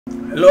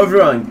Hello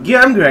everyone,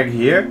 GammaGreg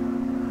here,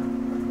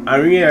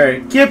 and we are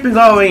keeping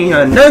going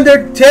on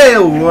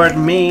Undertale with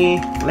me.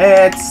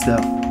 Let's the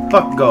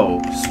fuck go.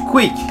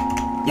 Squeak!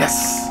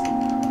 Yes!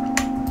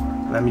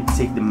 Let me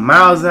take the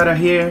mouse out of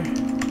here.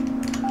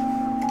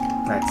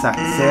 That's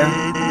accent.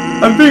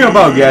 I'm thinking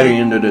about getting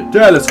into the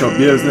telescope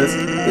business.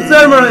 It's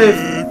normally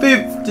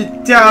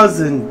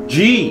 50,000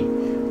 G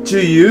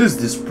to use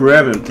this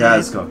premium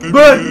telescope,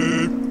 but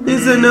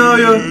it's a no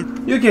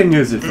you can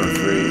use it for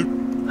free.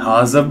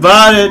 How's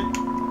about it?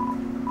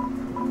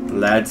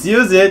 Let's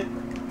use it.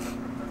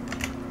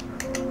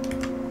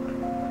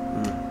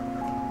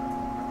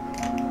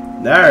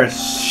 There's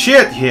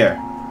shit here.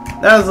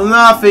 There's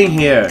nothing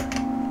here.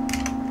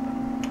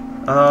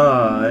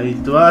 Oh,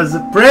 it was a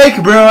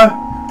prank, bro.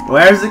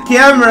 Where's the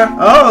camera?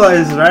 Oh,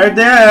 it's right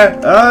there.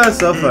 Oh,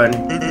 so funny.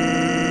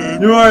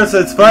 You are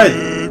satisfied?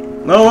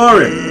 Don't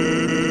worry.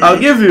 I'll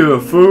give you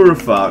a full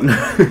refund.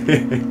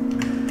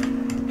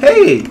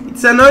 Hey,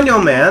 it's an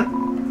onion, man.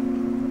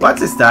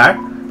 What's a star?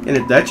 Can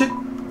you touch it?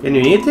 Can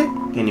you eat it?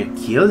 Can you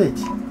kill it?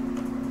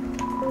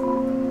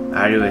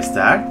 Are you a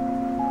star?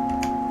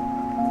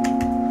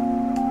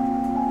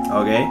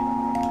 Okay.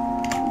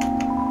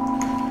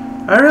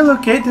 I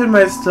relocated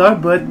my store,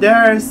 but there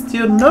are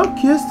still no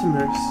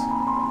customers.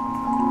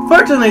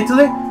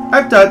 Fortunately,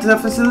 I've thought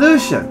of a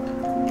solution.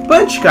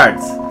 Punch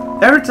cards.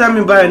 Every time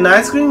you buy an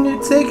ice cream,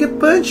 you take a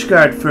punch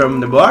card from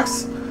the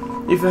box.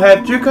 If you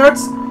have 3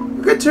 cards,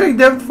 you can trade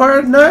them for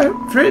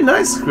a free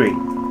ice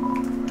cream.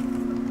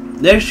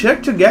 They're sure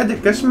to get the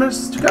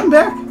customers to come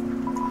back.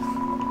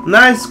 An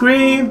ice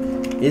cream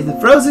is the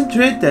frozen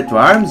treat that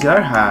warms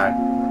your heart.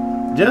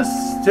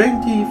 Just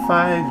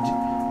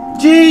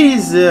 25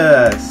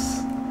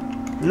 Jesus!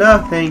 No,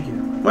 thank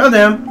you. Well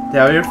then,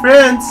 tell your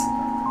friends.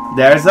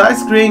 There's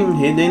ice cream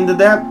hidden in the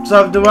depths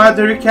of the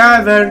watery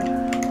cavern.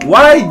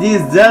 Why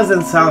this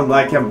doesn't sound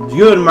like a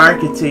good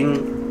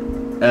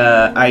marketing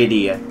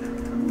idea?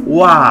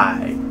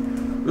 Why?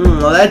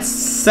 Let's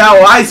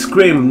sell ice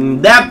cream in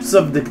the depths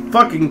of the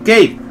fucking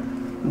cave.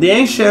 The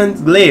ancient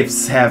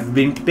glyphs have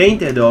been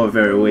painted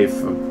over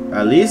with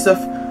a list of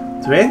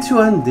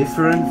 21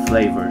 different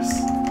flavors.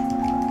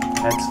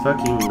 That's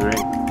fucking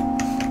great.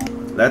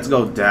 Let's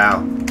go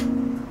down.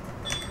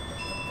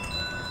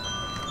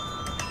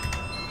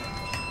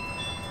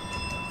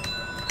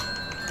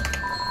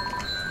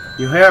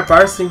 You hear a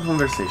parsing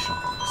conversation.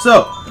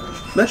 So,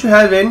 don't you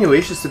have any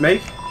wishes to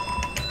make?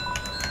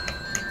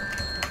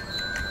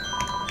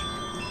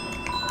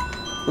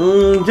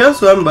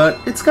 Just one, but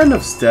it's kind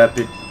of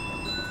stupid.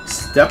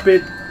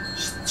 Stupid.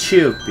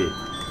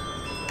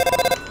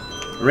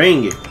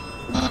 Ring.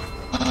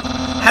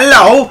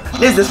 Hello,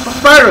 this is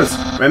Papyrus.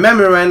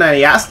 Remember when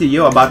I asked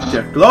you about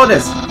your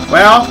clothes?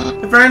 Well,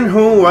 a friend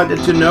who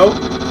wanted to know,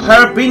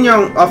 her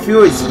opinion of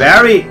you is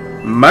very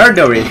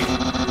murdery.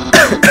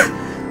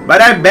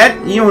 But I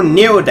bet you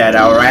knew that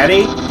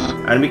already.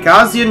 And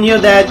because you knew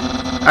that,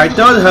 I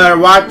told her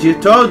what you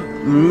told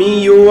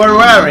me you were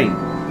wearing.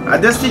 A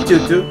dusty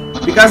tutu.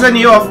 Because I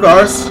knew, of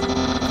course,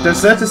 after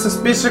such a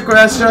suspicious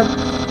question,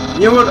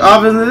 you would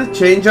obviously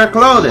change your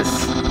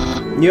clothes.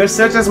 You're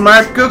such a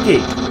smart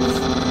cookie.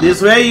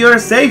 This way you're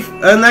safe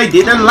and I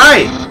didn't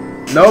lie.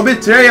 No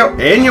betrayal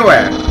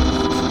anywhere.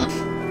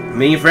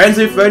 Being friends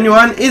with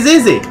anyone is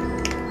easy.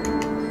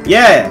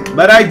 Yeah,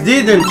 but I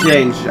didn't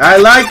change. I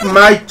like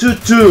my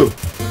tutu.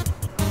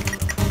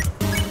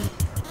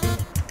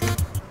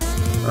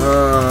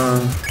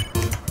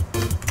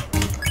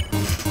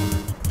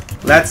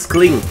 Let's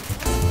clean.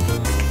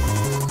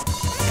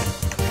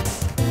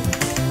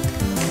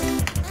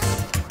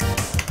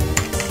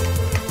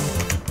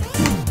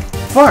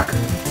 Fuck!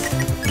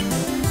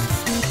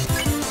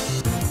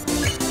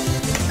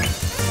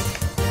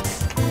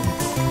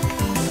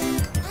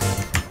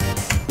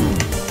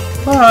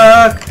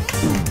 Fuck!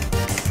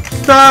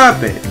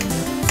 Stop it!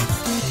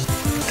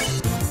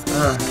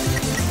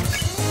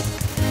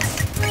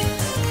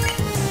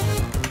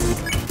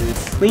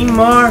 Clean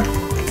more.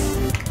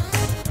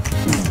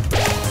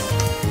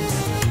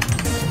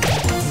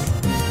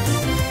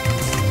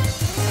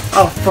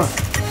 Oh fuck!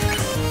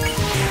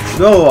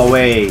 Go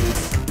away!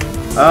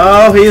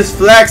 Oh, he's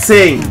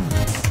flexing!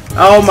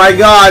 Oh my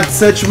god,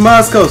 such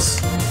muscles!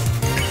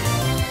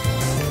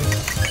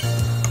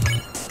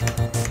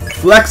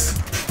 Flex!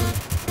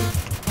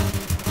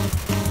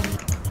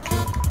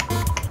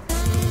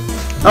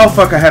 Oh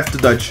fuck, I have to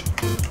dodge.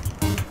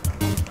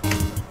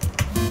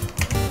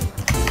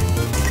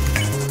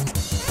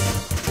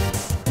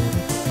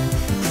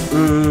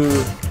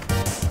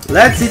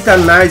 Let's eat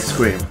an ice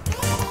cream.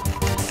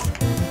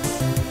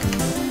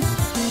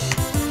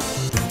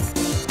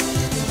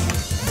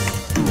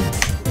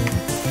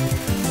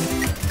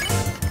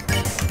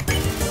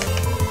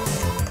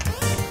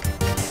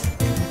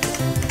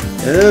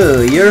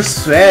 Oh, you're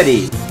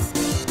sweaty.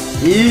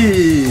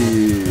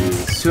 Ew,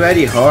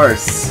 sweaty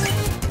horse.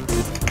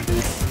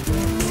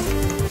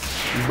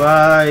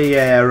 Bye,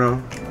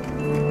 Aaron.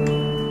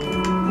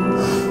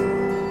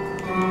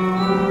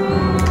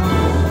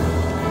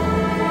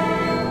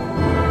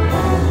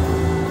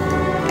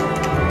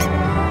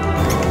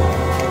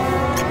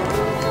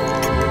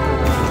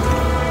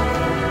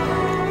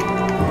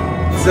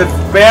 It's a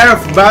pair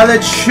of ballet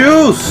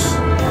shoes!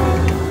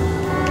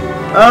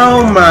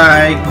 Oh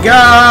my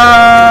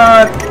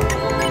god!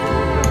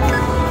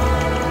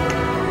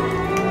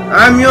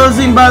 I'm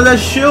using ballet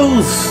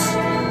shoes!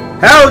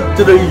 Out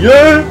to the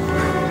year!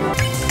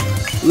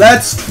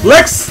 Let's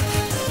flex!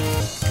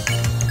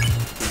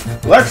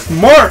 Flex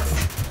more!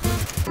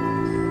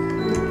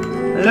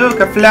 Look,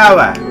 a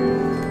flower!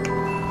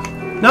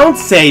 Don't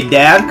say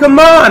that! Come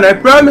on! I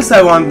promise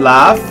I won't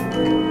laugh!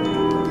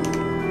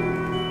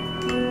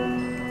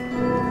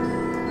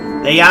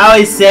 They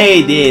always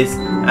say this,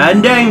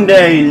 and then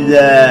they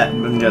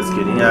I'm just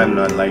kidding, I'm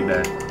not like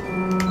that.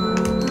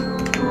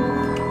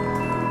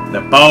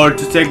 The power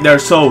to take their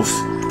souls.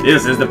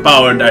 This is the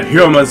power that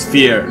humans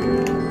fear.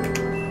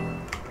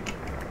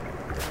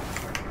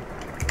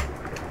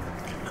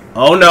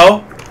 Oh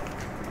no!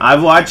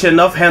 I've watched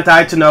enough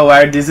hentai to know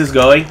where this is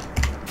going.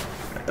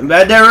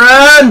 Better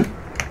run!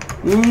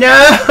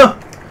 No!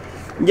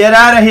 Get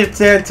out of here,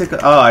 tentacle.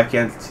 Oh, I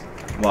can't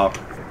walk.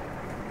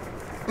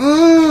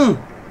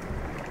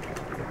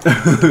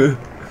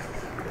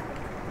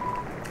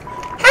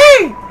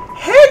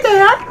 Hey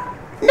there!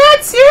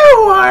 That's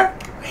you are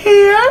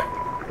here?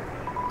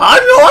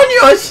 On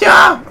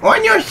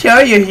your show,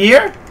 you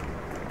here?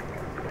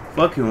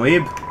 Fucking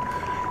weeb.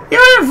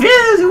 You're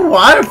visiting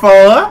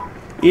Waterfall, huh?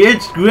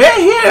 It's great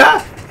here,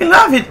 huh? I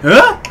love it,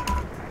 huh?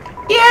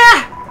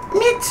 Yeah,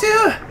 me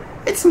too.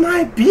 It's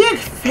my big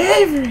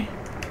favorite.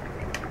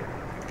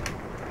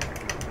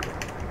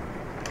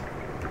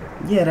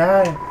 Get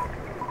out.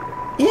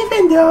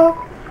 Even though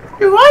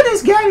the water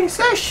is getting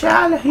so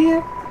shallow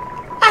here,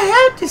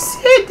 I have to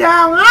sit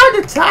down all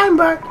the time,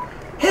 but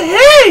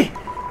hey,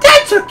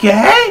 that's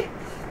okay.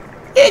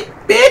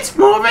 It's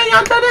moving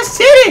onto the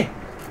city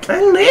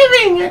and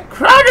living a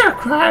crowder,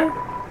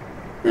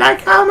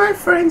 like how my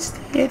friends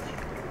did.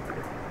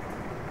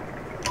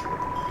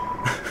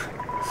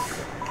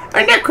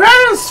 And the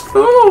crowd is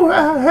full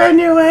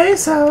anyway,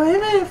 so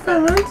even if I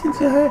wanted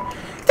to,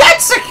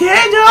 that's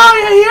okay, though,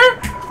 you hear?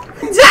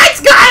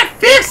 That's gotta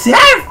fix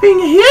everything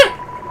here.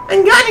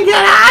 I'm gonna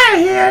get out of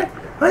here.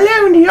 I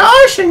live in the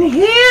ocean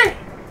here.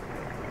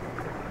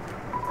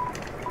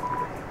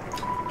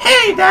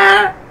 Hey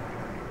there.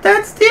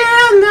 That's the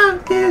end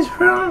of this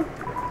room.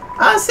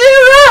 I'll see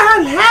you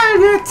around. Have a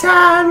good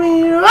time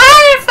in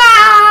Waterfall.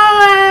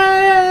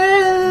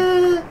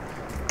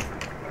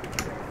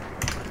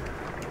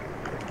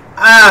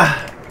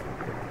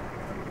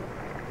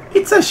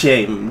 It's a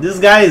shame. This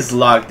guy is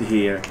locked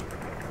here.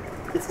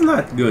 It's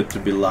not good to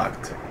be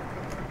locked.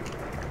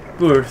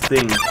 Poor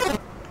thing.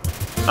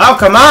 Oh,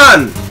 come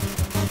on!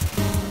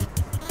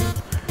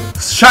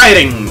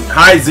 Shining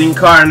hides in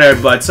corner,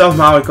 but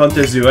somehow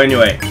encounters you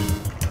anyway.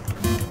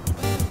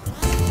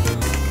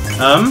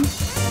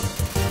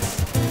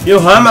 You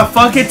hum a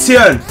funky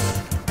tune.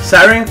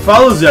 Siren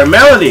follows your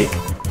melody.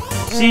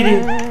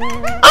 Sitting.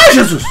 Ai,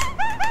 Jesus!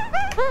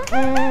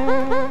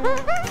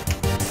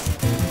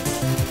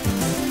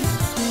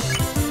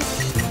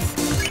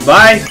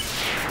 Bye!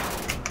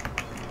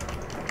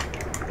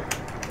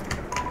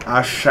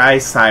 A shy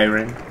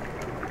siren.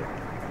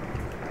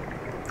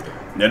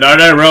 The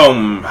other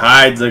room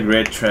hides a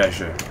great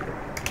treasure.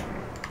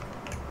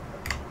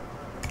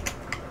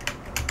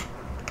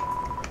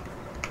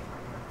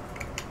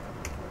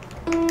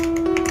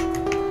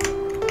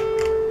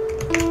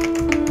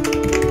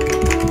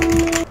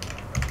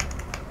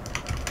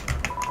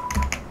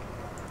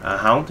 A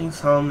haunting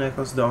sound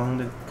echoes down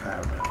the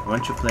corridor.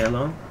 Want to play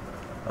along?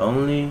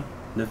 Only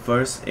the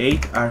first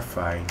 8 are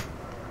fine.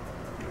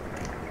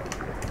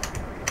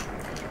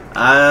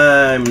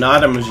 I'm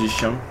not a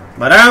musician,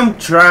 but I'm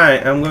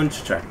going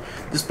to try.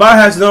 This part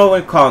has no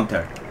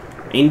encounter.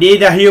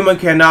 Indeed, a human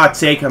cannot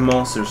take a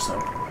monster's soul.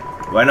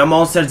 When a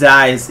monster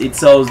dies, its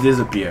souls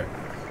disappear.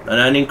 And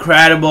an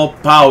incredible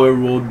power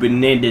would be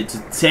needed to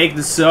take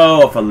the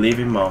soul of a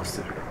living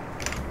monster.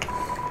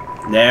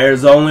 There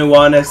is only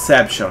one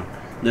exception.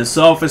 The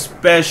soul of a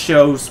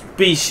special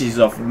species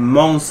of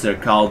monster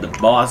called the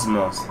boss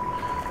monster.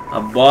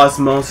 A boss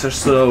monster's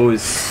soul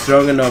is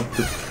strong enough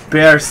to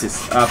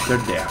persist after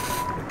death.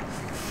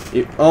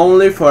 If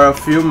only for a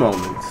few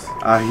moments,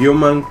 a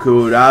human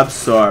could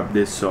absorb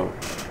this soul.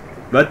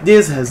 But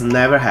this has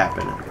never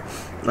happened.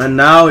 And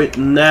now it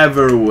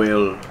never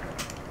will.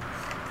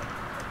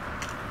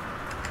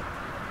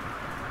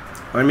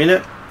 1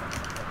 minute.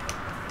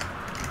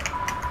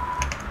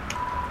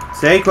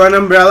 Take one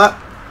umbrella.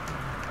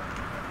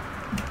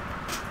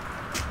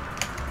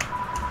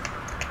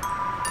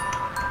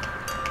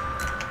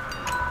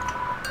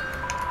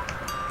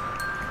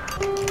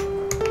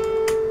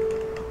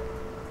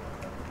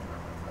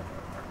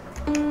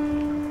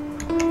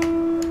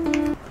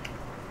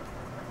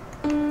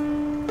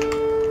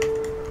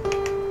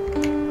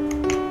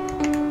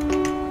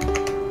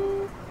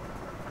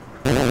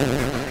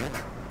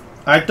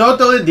 I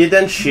totally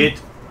didn't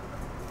shit.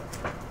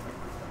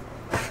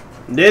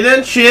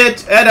 Didn't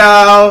shit at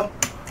all.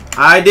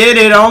 I did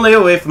it only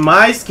with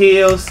my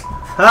skills.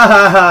 Ha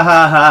ha ha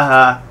ha ha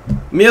ha.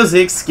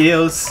 Music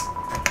skills.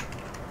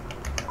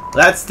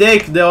 Let's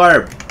take the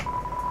orb.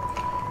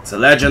 It's a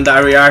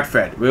legendary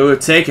artifact. We will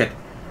take it.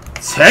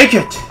 Take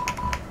it!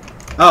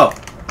 Oh,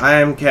 I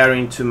am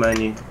carrying too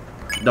many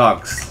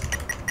dogs.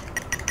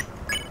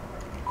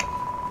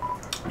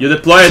 You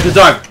deploy the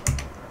dog.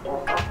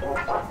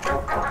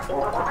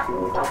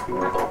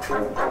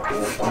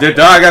 The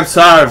dog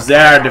absorbs the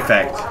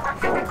artifact.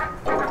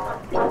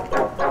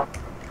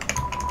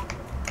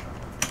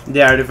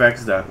 The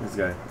artifact's done. It's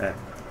good. Yeah.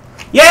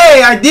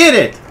 Yay! I did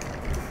it!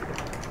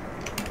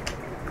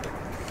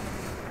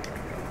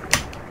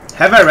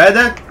 Have I read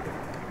that?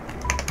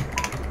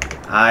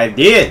 I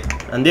did.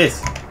 And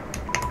this.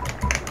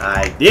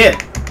 I did.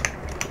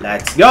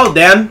 Let's go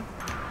then.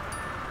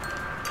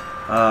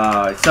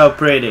 Oh, it's so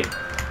pretty.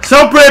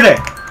 So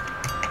pretty!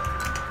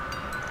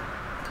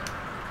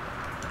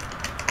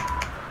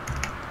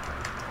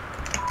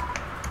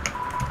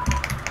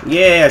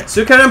 Yeah,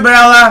 took an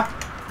umbrella.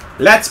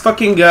 Let's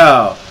fucking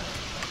go.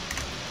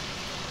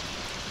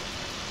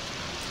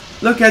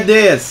 Look at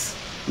this.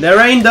 The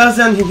rain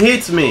doesn't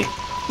hit me.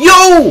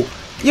 Yo!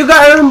 You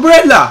got an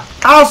umbrella.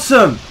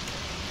 Awesome.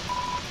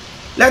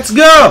 Let's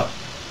go.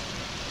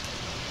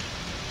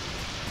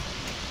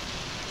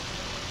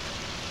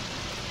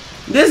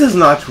 This is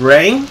not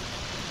rain.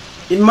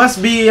 It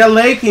must be a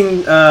lake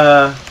in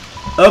up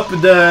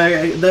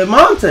the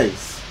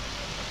mountains.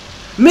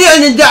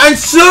 Man,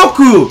 that's so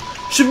cool.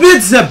 She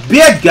beats the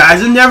bad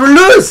guys and never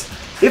lose.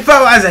 If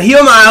I was a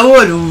human, I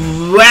would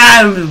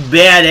wham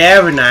bad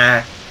every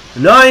night,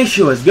 knowing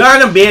she was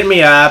gonna beat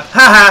me up. Ha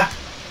ha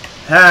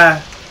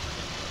ha.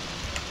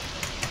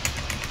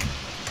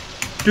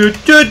 Do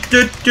do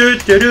do do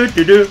do do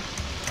do do.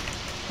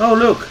 Oh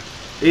look,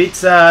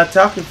 it's a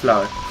talking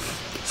flower.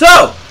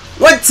 So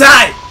one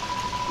time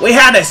we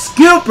had a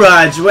school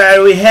project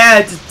where we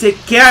had to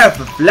take care of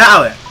a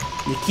flower.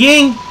 The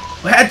king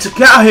had to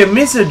call him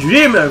Mr.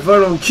 Dreamer,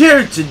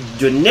 volunteered to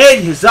donate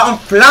his own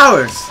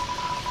flowers.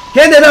 He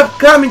ended up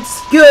coming to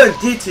school and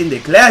teaching the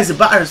class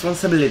about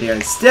responsibility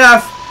and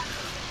stuff.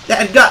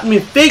 That got me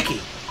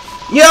thinking,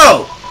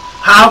 yo,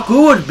 how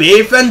cool would it be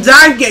if Van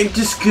came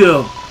to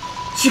school?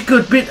 She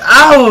could beat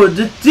all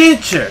the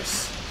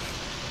teachers.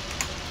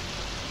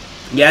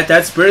 Yeah,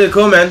 that's pretty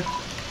cool, man.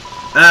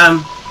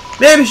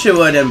 Maybe she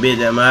wouldn't beat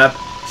them up.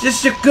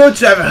 She's too cool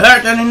to have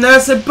hurt an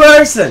innocent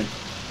person.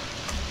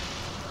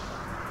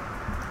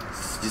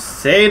 Just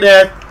say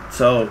that,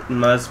 so it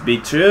must be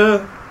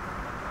true.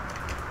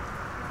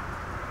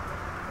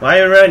 Why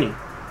are you running?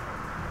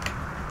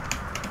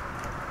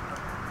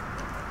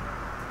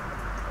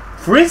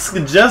 Frisk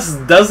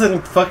just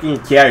doesn't fucking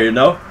care, you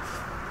know?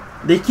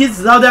 The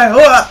kids out there,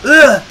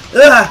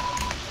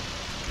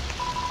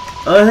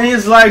 and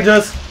he's like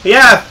just,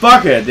 yeah,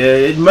 fuck it,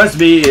 it must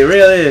be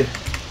really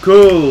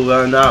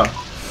cool now.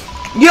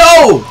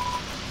 Yo!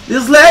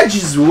 This ledge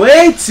is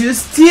way too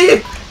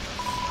steep!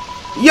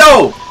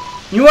 Yo!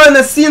 You want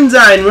a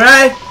Sinzine,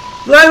 right?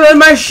 Climb on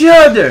my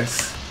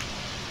shoulders!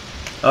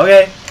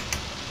 Okay.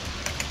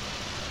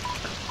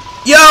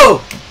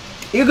 Yo!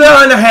 You go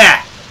on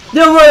ahead!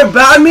 Don't worry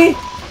about me!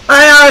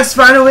 I always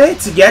find a way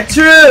to get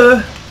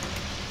through!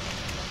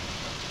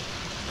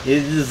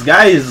 This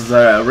guy is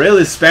a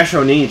really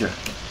special ninja.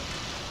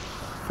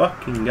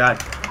 Fucking god.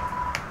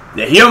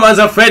 The humans,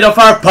 afraid of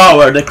our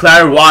power,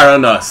 declare war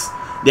on us.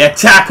 They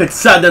attack us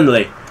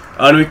suddenly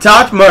and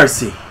without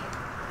mercy.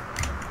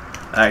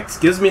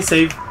 Excuse me,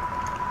 save.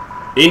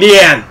 In the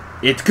end,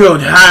 it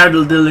could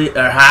hardly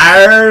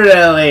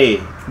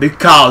be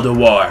called a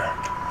war.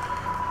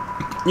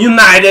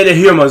 United, the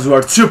humans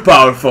were too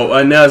powerful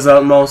and us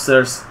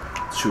monsters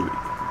too weak.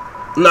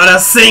 Not a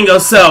single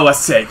soul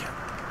was taken,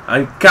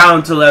 and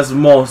countless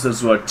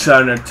monsters were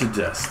turned to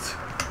dust.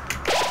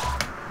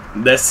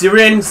 The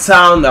serene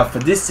sound of a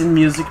distant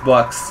music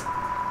box.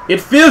 It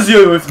fills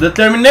you with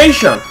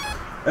determination.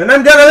 And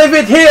I'm gonna leave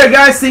it here,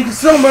 guys. Thank you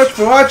so much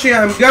for watching.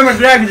 I'm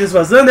GammaGreg. This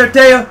was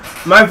Undertale.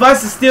 My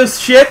voice is still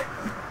shit.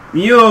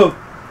 You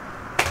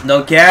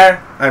don't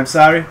care. I'm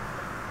sorry.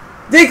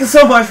 Thank you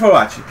so much for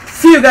watching.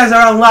 See you guys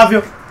around. Love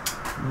you.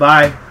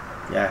 Bye.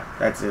 Yeah,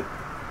 that's it.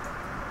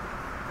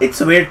 It's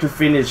weird to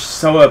finish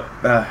so up.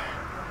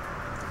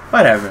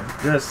 Whatever.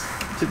 Just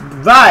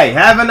bye.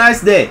 Have a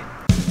nice day.